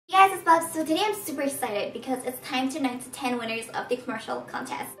Hey guys, it's Bubz. So today I'm super excited because it's time to announce the 10 winners of the commercial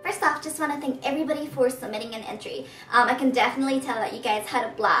contest. First off, just want to thank everybody for submitting an entry. I can definitely tell that you guys had a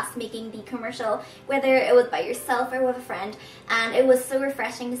blast making the commercial, whether it was by yourself or with a friend, and it was so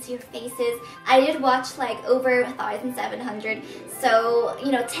refreshing to see your faces. I did watch like over 1,700, so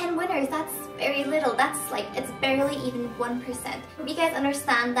 10 winners, that's very little. That's like, it's barely even 1%. Hope you guys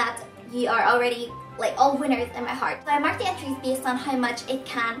understand that you are already like all winners in my heart. So I marked the entries based on how much it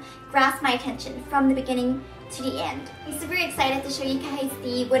can grasp my attention from the beginning to the end. I'm super excited to show you guys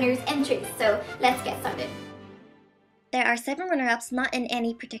the winners' entries, so let's get started. There are 7 runner-ups, not in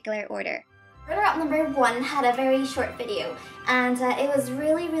any particular order. Runner-up number 1 had a very short video, and it was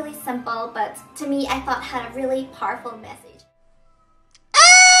really simple, but to me I thought had a really powerful message.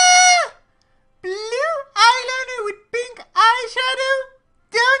 Ah! Blue eyeliner with pink eyeshadow?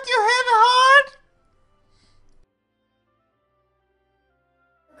 Don't you have a heart?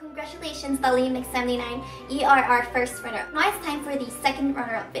 Congratulations, DollyMix79, you are our first runner-up. Now it's time for the second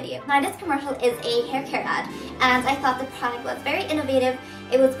runner-up video. Now this commercial is a hair care ad, and I thought the product was very innovative.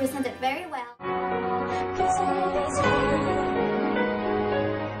 It was presented very well.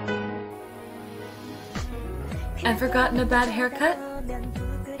 Ever gotten a bad haircut?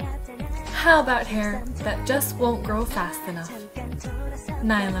 How about hair that just won't grow fast enough?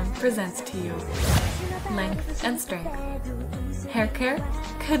 Nylon presents to you length and strength. Hair care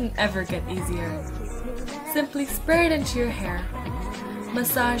couldn't ever get easier. Simply spray it into your hair,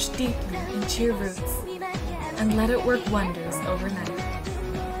 massage deeply into your roots, and let it work wonders overnight.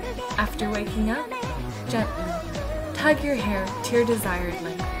 After waking up, gently tug your hair to your desired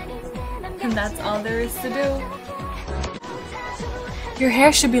length. And that's all there is to do. Your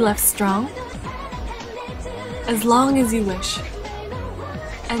hair should be left strong, as long as you wish,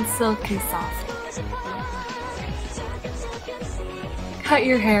 and silky soft. Cut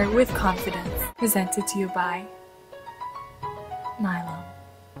your hair with confidence. Presented to you by Nylon.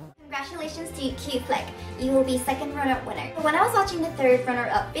 Congratulations to Q-Flick. You will be second runner-up winner. When I was watching the third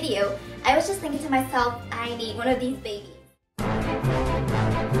runner-up video, I was just thinking to myself, I need one of these babies.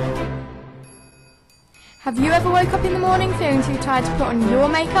 Have you ever woke up in the morning feeling too tired to put on your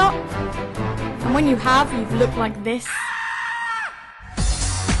makeup? And when you have, you've looked like this.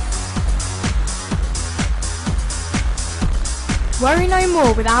 Worry no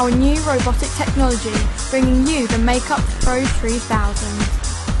more with our new robotic technology, bringing you the Makeup Pro 3000.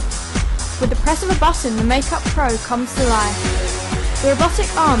 With the press of a button, the Makeup Pro comes to life. The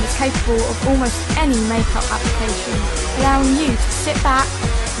robotic arm is capable of almost any makeup application, allowing you to sit back,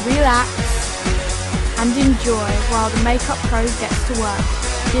 relax, and enjoy while the Makeup Pro gets to work,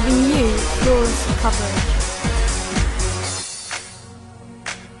 giving you flawless coverage.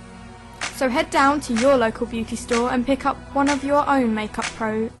 So head down to your local beauty store and pick up one of your own Makeup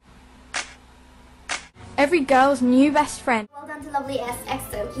Pro. Every girl's new best friend. Well done to Lovely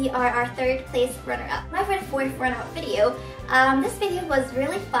SXO, you are our third place runner-up. Now for the fourth runner-up video. This video was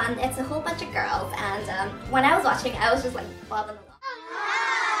really fun. It's a whole bunch of girls, and when I was watching, I was just like bobbing along.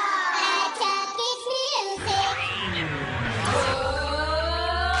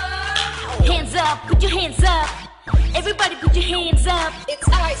 Hands up, put your hands up. Everybody put your hands up. It's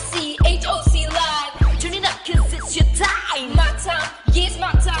ICHOC live. Turn it up cause it's your time. My time, yes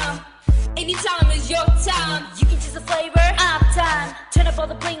my time. Anytime is your time. You can choose a flavor of time. Turn up all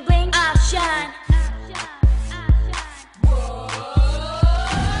the bling bling, I'll shine.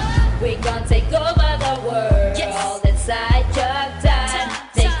 We're gonna take over the world. Yes. It's iChuck time.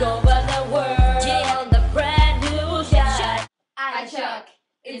 Take over the world. Yeah, on the brand new shot. iChuck,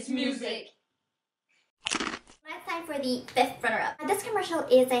 it's music. Now it's time for the fifth runner-up. This commercial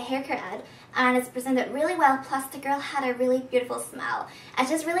is a hair care ad, and it's presented really well, plus the girl had a really beautiful smile. I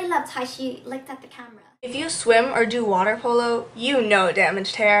just really loved how she looked at the camera. If you swim or do water polo, you know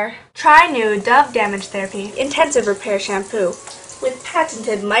damaged hair. Try new Dove Damage Therapy Intensive Repair Shampoo with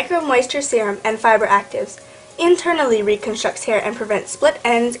patented micro moisture serum and fiber actives. Internally reconstructs hair and prevents split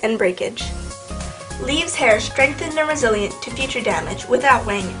ends and breakage. Leaves hair strengthened and resilient to future damage without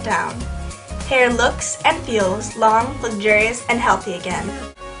weighing it down. Hair looks and feels long, luxurious, and healthy again.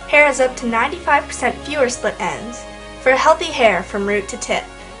 Hair has up to 95% fewer split ends for healthy hair from root to tip.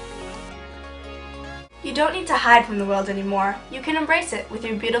 You don't need to hide from the world anymore. You can embrace it with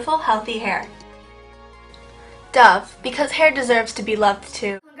your beautiful, healthy hair. Dove, because hair deserves to be loved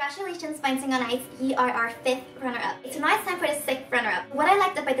too. Congratulations, Bouncing on Ice, you are our fifth runner-up. So now it's time for the sixth runner-up. What I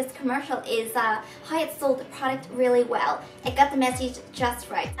liked about this commercial is how it sold the product really well. It got the message just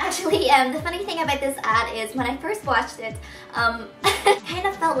right. Actually, the funny thing about this ad is when I first watched it, I kind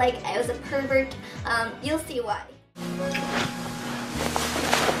of felt like I was a pervert. You'll see why.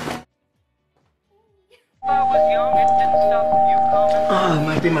 Ah, it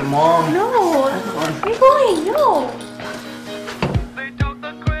might be my mom. No! Where are you going? No!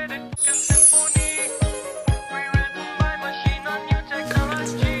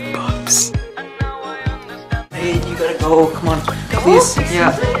 Bubz. Hey, you gotta go. Come on. Please.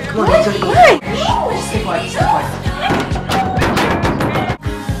 Yeah. Come on, you gotta go. Just stay quiet. Stay quiet.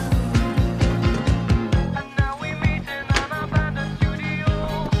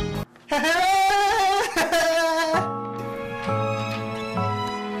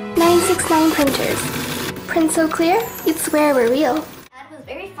 Printers. Print so clear, you'd swear we're real. That was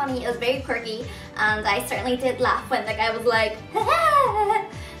very funny, it was very quirky, and I certainly did laugh when the guy was like,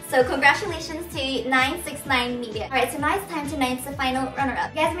 so congratulations to 969 Media. Alright, so now it's time to announce the final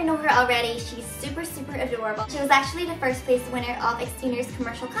runner-up. You guys may know her already, she's super adorable. She was actually the first place winner of Extuners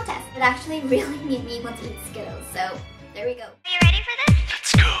commercial contest. It actually really made me want to eat Skittles, so there we go. Are you ready for this?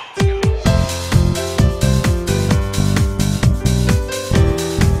 Let's go.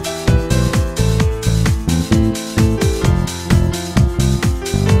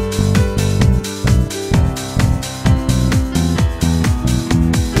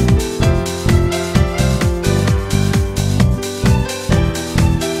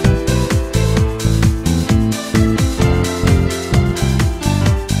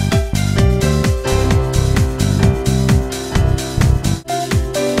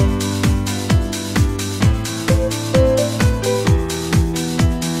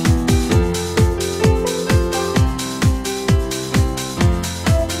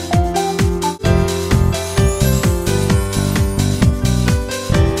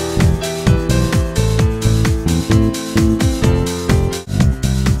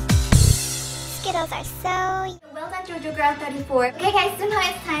 Okay guys, so now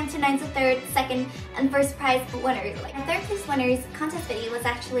it's time to announce the third, second, and first prize winners. Like, our third place winners contest video was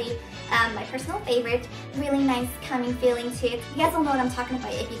actually my personal favorite. Really nice, calming feeling to it. You guys will know what I'm talking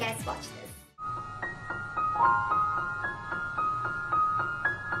about if you guys watch this.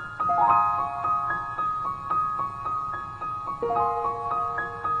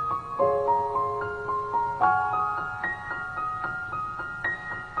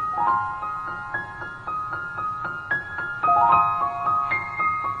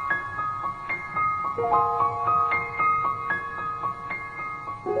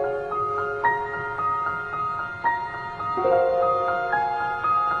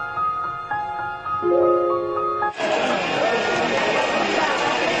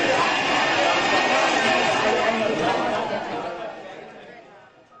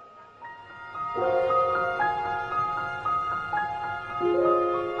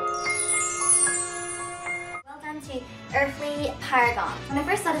 Earthly Paragon. When I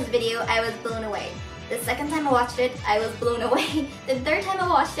first saw this video, I was blown away. The second time I watched it, I was blown away. The third time I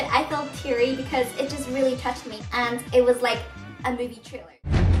watched it, I felt teary because it just really touched me, and it was like a movie trailer.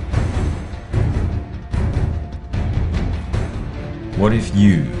 What if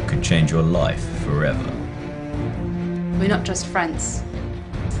you could change your life forever? We're not just friends,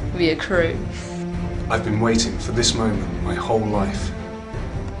 we're a crew. I've been waiting for this moment my whole life.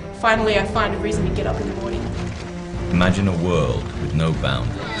 Finally, I find a reason to get up in the morning. Imagine a world with no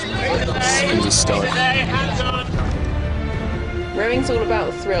boundaries. It was start. Rowing's all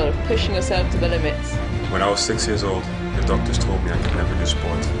about the thrill of pushing yourself to the limits. When I was 6 years old, the doctors told me I could never do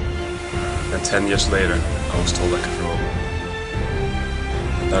sport. And 10 years later, I was told I could row.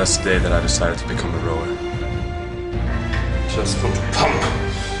 And that is the day that I decided to become a rower. Just want to pump.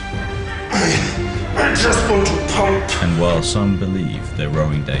 I just want to pump. And while some believe their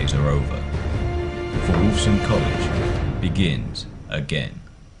rowing days are over, for Wolfson College begins again.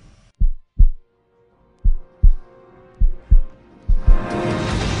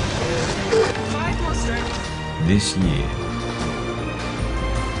 This year,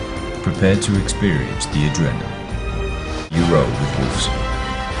 prepare to experience the adrenaline. You row with Wolfson.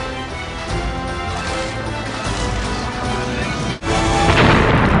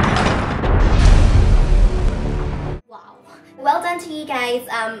 Well done to you guys.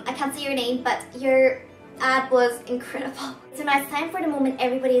 I can't see your name, but your ad was incredible. So now it's time for the moment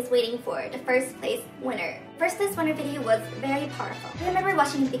everybody is waiting for, the first place winner. First place winner video was very powerful. I remember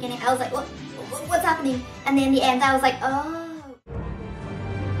watching the beginning, I was like, what's happening? And then in the end, I was like, oh.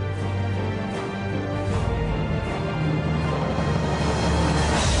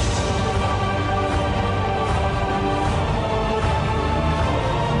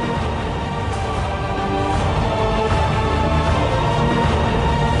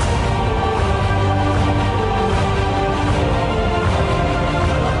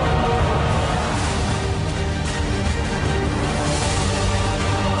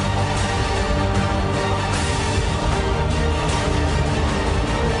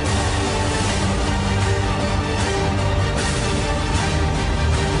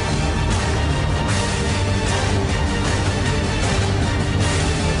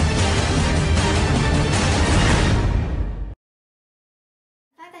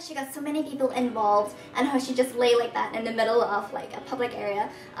 she got so many people involved, and how she just lay like that in the middle of like a public area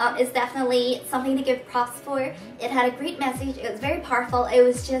is definitely something to give props for. It had a great message, it was very powerful, it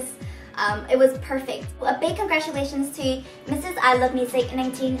was just it was perfect. A big congratulations to Mrs. I Love Music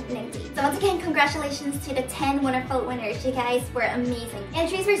 1990. So once again, congratulations to the 10 wonderful winners. You guys were amazing.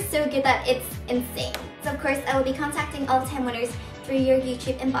 Entries were so good that it's insane. So of course, I will be contacting all 10 winners through your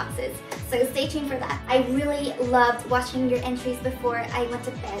YouTube inboxes. So stay tuned for that. I really loved watching your entries before I went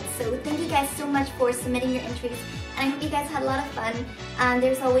to bed. So thank you guys so much for submitting your entries. And I hope you guys had a lot of fun. And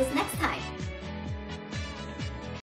there's always next time.